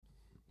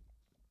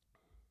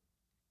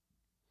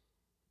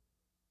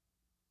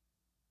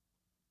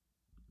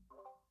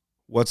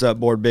What's up,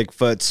 Board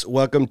Bigfoots?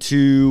 Welcome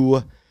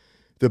to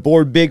the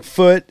Board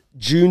Bigfoot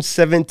June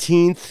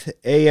 17th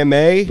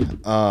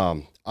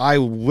AMA. I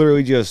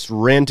literally just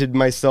ranted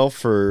myself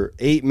for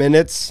 8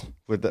 minutes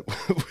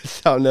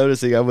without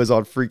noticing I was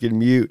on freaking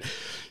mute.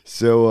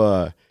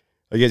 So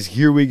I guess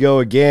here we go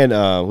again.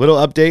 Little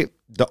update.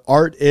 The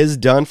art is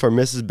done for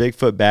Mrs.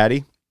 Bigfoot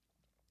Batty.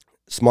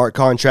 Smart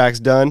contract's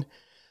done.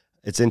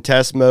 It's in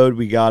test mode.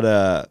 We got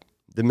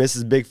the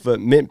Mrs.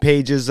 Bigfoot mint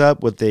pages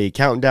up with a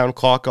countdown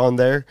clock on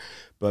there.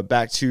 But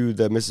back to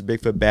the Mrs.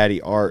 Bigfoot Batty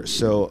art.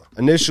 So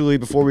initially,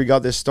 before we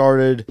got this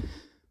started,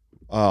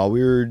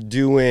 we were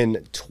doing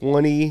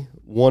 20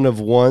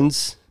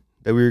 one-of-ones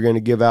that we were going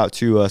to give out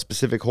to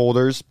specific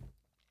holders.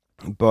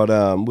 But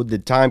with the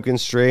time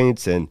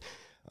constraints and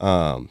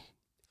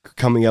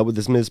coming up with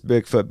this Mrs.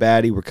 Bigfoot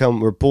Batty,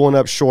 we're pulling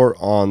up short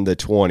on the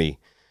 20.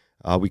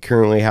 We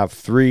currently have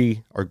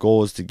 3. Our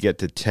goal is to get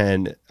to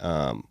 10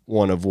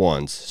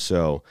 one-of-ones.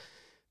 So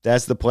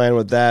that's the plan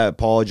with that.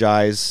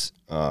 Apologize.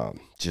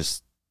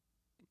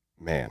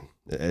 Man,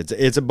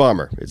 it's a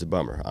bummer. It's a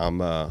bummer. I'm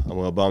a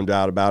little bummed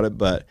out about it,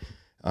 but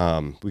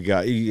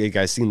you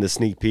guys seen the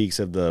sneak peeks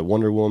of the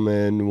Wonder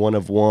Woman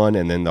one-of-one,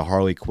 and then the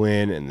Harley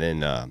Quinn, and then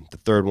the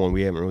third one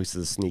we haven't released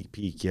the sneak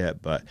peek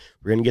yet, but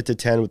we're gonna get to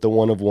 10 with the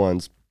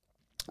one-of-ones.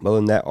 Other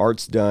than that,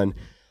 art's done.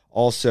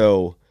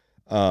 Also,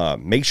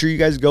 make sure you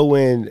guys go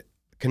in,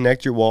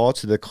 connect your wallet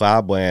to the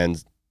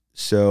Cloudlands.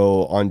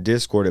 So on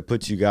Discord, it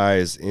puts you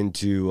guys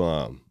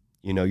into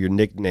your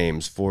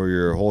nicknames for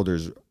your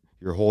holders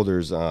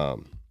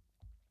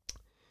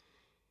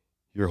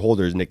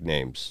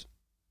nicknames.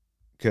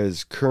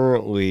 Because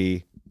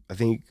currently, I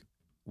think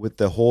with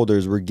the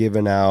holders, we're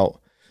giving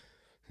out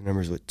the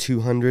numbers with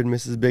 200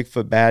 Mrs.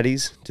 Bigfoot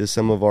Baddies to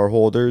some of our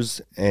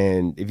holders.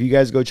 And if you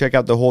guys go check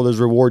out the holders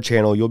reward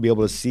channel, you'll be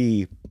able to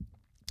see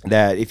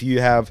that if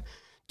you have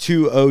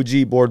 2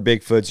 OG Board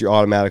Bigfoots, you're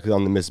automatically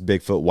on the Miss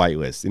Bigfoot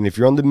whitelist. And if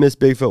you're on the Miss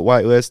Bigfoot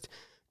whitelist,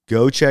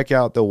 go check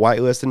out the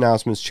whitelist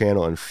announcements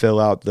channel and fill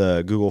out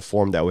the Google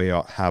form that we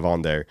have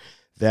on there.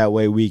 That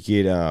way we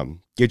could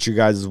get your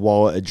guys'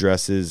 wallet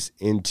addresses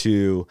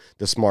into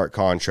the smart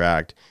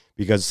contract,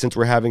 because since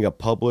we're having a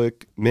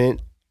public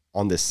mint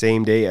on the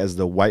same day as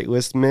the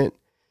whitelist mint,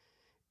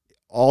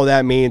 all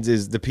that means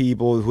is the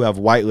people who have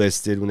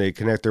whitelisted, when they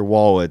connect their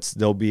wallets,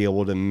 they'll be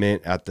able to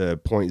mint at the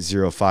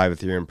 0.05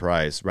 Ethereum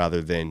price,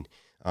 rather than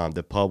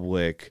the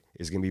public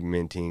is going to be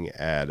minting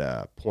at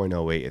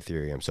 0.08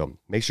 Ethereum. So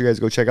make sure you guys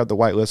go check out the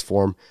whitelist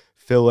form,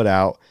 fill it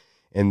out,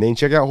 and then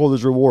check out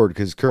Holders Reward,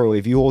 because currently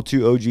if you hold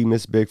 2 OG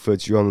Miss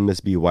Bigfoots, you're on the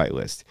Miss B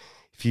whitelist.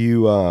 If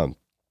you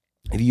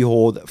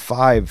hold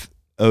 5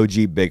 OG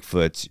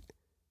Bigfoots,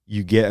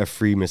 you get a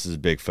free Mrs.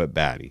 Bigfoot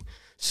Batty.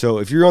 So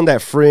if you're on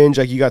that fringe,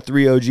 like you got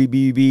 3 OG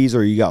BBBs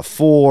or you got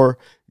 4,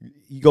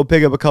 you go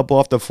pick up a couple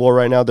off the floor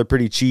right now. They're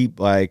pretty cheap,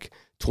 like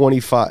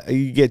 25.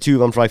 You get 2 of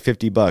them for like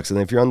 $50. And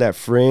if you're on that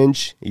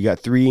fringe, you got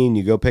 3 and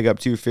you go pick up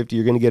 250,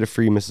 you're going to get a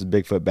free Mrs.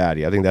 Bigfoot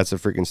Batty. I think that's a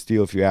freaking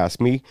steal if you ask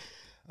me.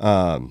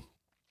 Other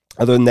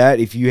than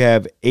that, if you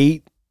have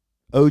 8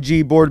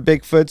 OG Board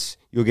Bigfoots,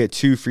 you'll get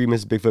 2 free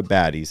Mrs. Bigfoot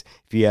Baddies.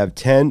 If you have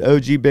 10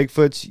 OG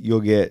Bigfoots,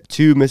 you'll get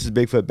 2 Mrs.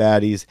 Bigfoot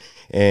Baddies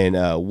and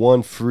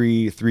 1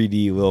 free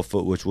 3D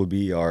Littlefoot, which will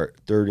be our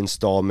 3rd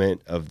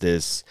installment of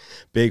this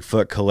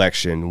Bigfoot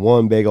collection.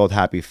 One big old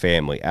happy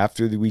family.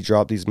 After we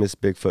drop these Miss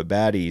Bigfoot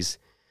Baddies,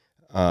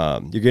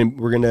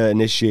 we're gonna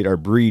initiate our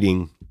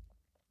breeding.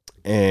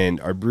 And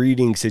our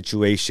breeding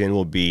situation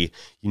will be,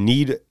 you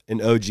need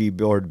an OG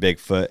Board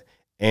Bigfoot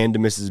and a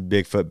Mrs.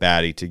 Bigfoot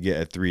Batty to get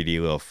a 3D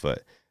Littlefoot.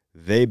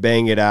 They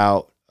bang it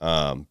out,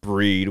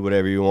 breed,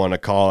 whatever you want to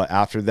call it.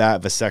 After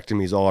that,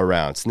 vasectomies all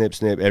around. Snip,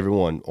 snip,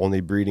 everyone. Only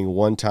breeding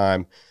one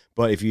time.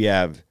 But if you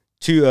have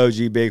 2 OG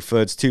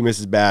Bigfoots, 2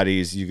 Mrs.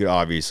 Baddies, you could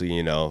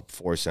obviously,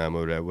 force them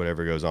or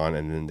whatever goes on,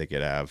 and then you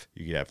could have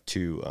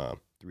 2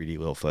 3D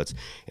Littlefoots.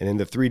 And then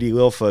the 3D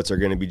Littlefoots are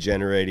going to be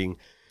generating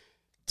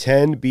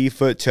 10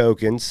 B-foot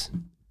tokens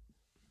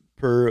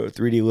per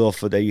 3D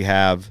Littlefoot that you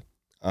have.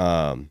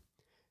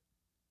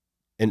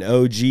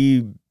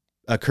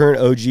 A current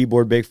OG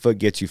Board Bigfoot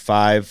gets you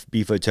 5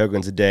 B-foot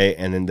tokens a day,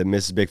 and then the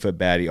Mrs. Bigfoot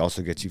Batty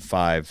also gets you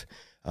 5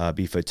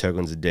 B-foot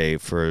tokens a day,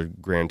 for a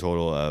grand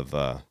total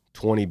of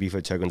 20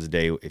 B-foot tokens a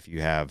day if you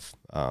have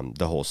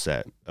the whole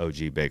set, OG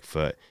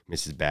Bigfoot,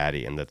 Mrs.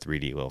 Batty, and the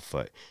 3D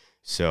Littlefoot.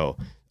 So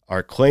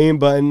our claim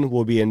button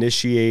will be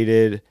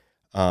initiated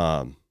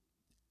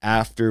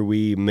after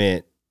we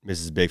mint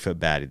Mrs. Bigfoot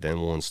Batty.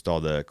 Then we'll install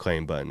the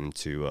claim button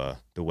to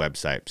the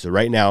website. So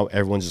right now,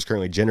 everyone's just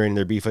currently generating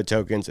their B-foot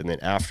tokens, and then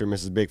after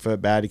Mrs.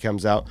 Bigfoot Batty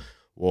comes out,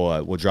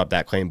 we'll drop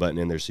that claim button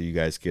in there so you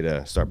guys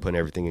get start putting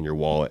everything in your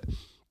wallet.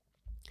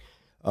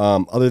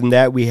 Other than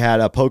that, we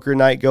had a poker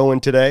night going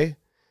today.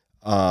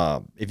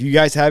 If you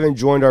guys haven't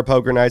joined our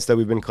poker nights that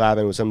we've been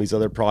collabing with some of these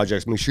other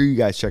projects, make sure you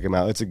guys check them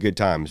out. It's a good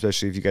time,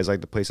 especially if you guys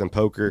like to play some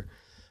poker.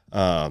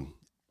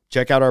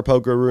 Check out our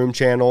Poker Room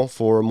channel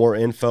for more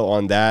info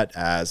on that,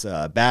 as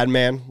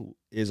Badman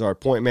is our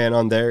point man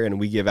on there, and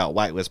we give out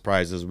whitelist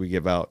prizes. We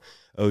give out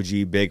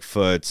OG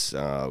Bigfoots,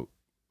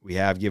 We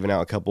have given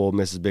out a couple of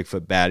Mrs.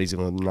 Bigfoot baddies,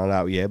 and they're not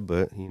out yet,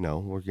 but,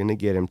 we're going to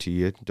get them to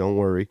you. Don't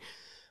worry.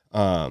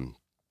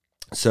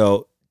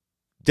 So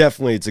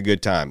definitely it's a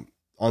good time.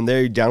 On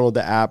there, you download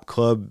the app,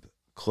 Club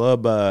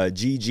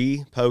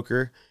GG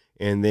Poker,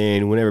 and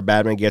then whenever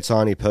Badman gets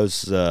on, he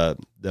posts the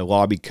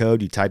lobby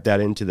code. You type that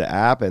into the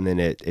app, and then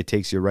it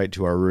takes you right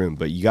to our room.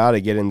 But you got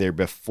to get in there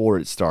before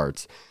it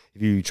starts.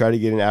 If you try to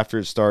get in after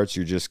it starts,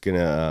 you're just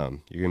gonna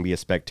be a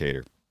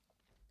spectator.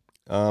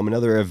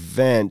 Another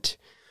event,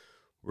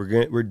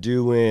 we're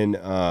doing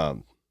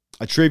a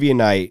trivia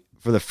night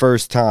for the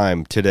first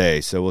time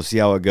today, so we'll see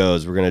how it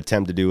goes. We're gonna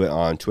attempt to do it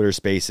on Twitter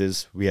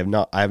Spaces. I have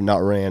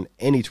not ran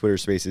any Twitter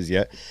Spaces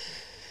yet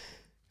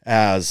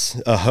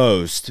as a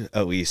host,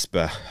 at least,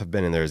 but I've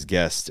been in there as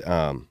guest.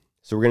 So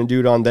we're gonna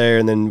do it on there,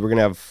 and then we're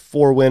gonna have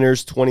 4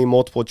 winners, 20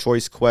 multiple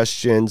choice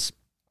questions.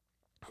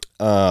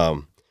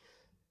 4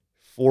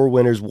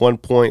 winners, 1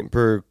 point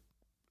per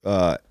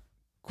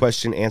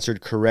question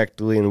answered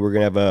correctly, and we're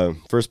gonna have a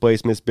first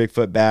place Miss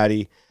Bigfoot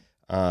Baddie,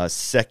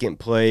 second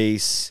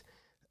place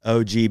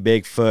OG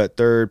Bigfoot,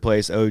 third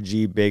place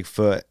OG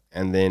Bigfoot,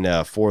 and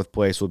then fourth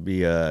place will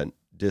be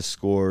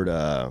Discord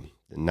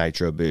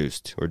Nitro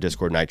Boost or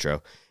Discord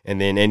Nitro,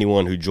 and then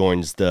anyone who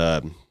joins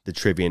the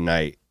trivia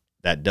night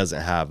that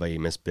doesn't have a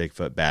Miss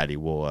Bigfoot Baddie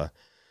will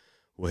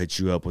hit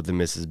you up with the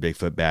Mrs.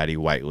 Bigfoot Baddie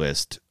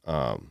whitelist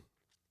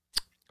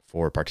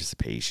for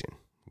participation.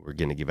 We're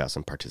gonna give out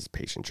some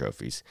participation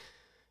trophies.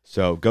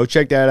 So go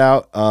check that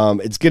out.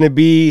 It's going to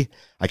be,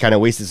 I kind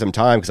of wasted some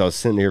time because I was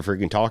sitting here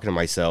freaking talking to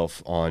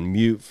myself on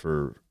mute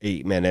for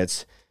 8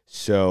 minutes.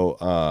 So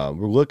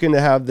we're looking to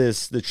have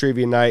the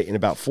trivia night in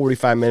about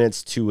 45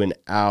 minutes to an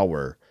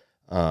hour.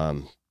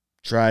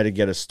 Try to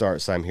get a start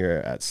time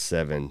here at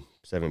 7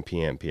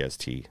 p.m.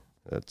 PST.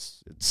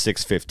 It's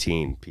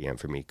 6:15 p.m.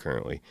 for me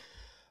currently.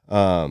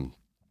 But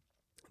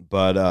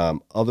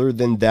other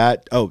than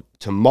that,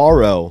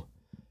 tomorrow,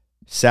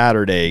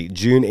 Saturday,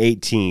 June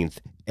 18th,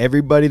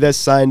 everybody that's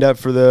signed up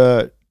for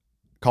the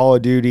Call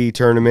of Duty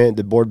tournament,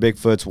 the Board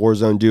Bigfoot's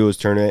Warzone Duos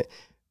tournament,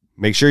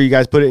 make sure you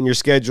guys put it in your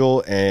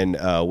schedule and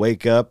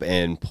wake up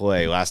and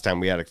play. Last time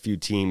we had a few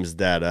teams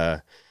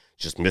that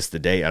just missed the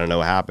date. I don't know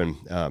what happened,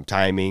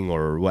 timing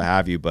or what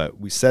have you, but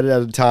we set it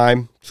at a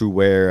time to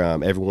where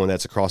everyone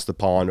that's across the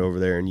pond over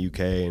there in UK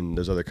and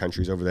those other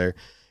countries over there,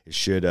 it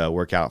should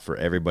work out for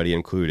everybody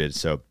included.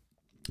 So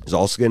there's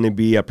also going to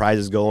be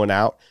prizes going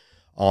out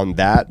on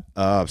that,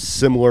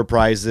 similar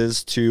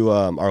prizes to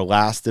our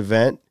last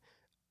event.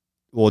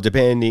 Well,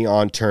 depending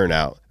on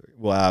turnout,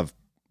 we'll have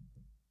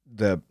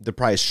the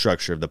prize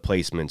structure of the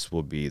placements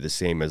will be the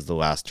same as the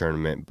last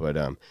tournament, but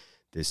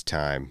this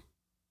time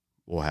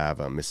we'll have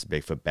Mrs.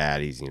 Bigfoot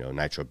Baddies,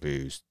 Nitro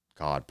Boost,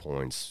 God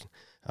points.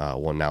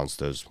 We'll announce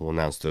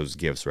those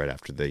gifts right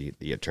after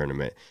the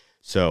tournament.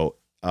 So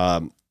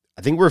I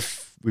think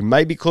we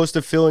might be close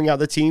to filling out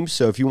the team.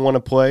 So if you want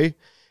to play,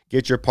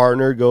 get your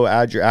partner, go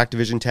add your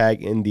Activision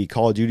tag in the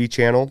Call of Duty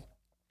channel.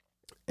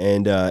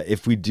 And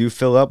if we do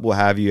fill up, we'll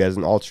have you as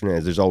an alternate,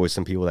 as there's always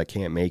some people that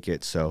can't make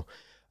it. So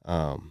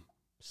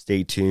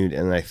stay tuned.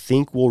 And I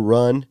think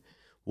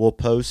we'll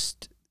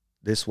post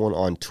this one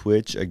on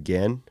Twitch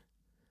again.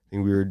 I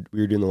think we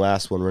were doing the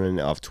last one running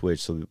it off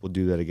Twitch, so we'll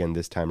do that again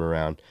this time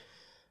around.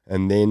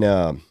 And then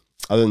other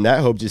than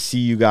that, hope to see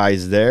you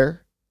guys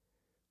there.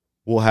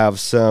 We'll have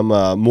some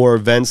more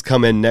events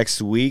coming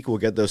next week. We'll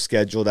get those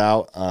scheduled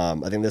out.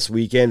 I think this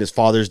weekend is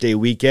Fathers Day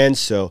weekend,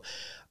 so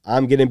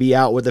I'm going to be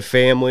out with the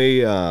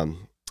family. I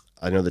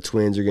know the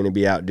twins are going to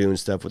be out doing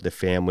stuff with the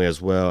family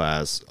as well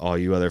as all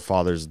you other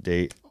fathers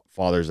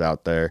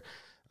out there.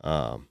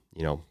 Go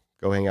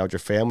hang out with your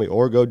family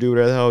or go do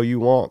whatever the hell you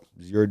want.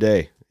 It's your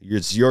day.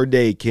 It's your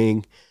day,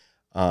 King.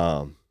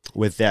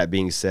 With that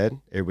being said,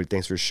 everybody,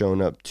 thanks for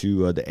showing up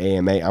to the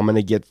AMA. I'm going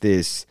to get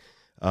this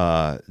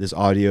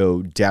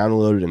audio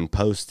downloaded and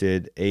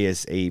posted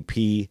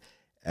ASAP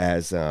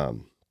as I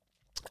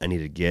need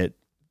to get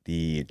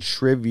the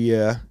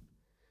trivia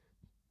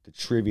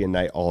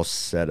night all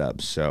set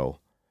up. So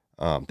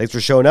thanks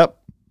for showing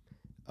up.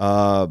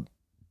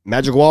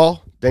 Magic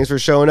Wall, thanks for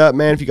showing up,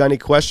 man. If you got any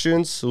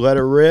questions, let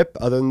it rip.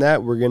 Other than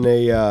that, we're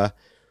gonna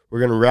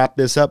wrap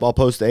this up. I'll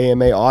post the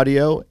AMA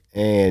audio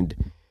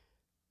and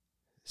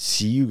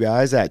see you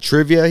guys at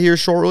trivia here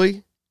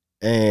shortly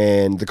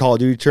and the Call of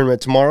Duty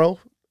tournament tomorrow.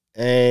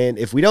 And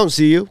if we don't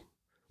see you,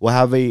 we'll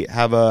have a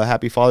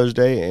happy Father's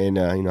Day and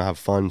have a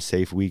fun,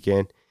 safe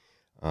weekend.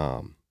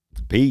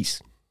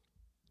 Peace.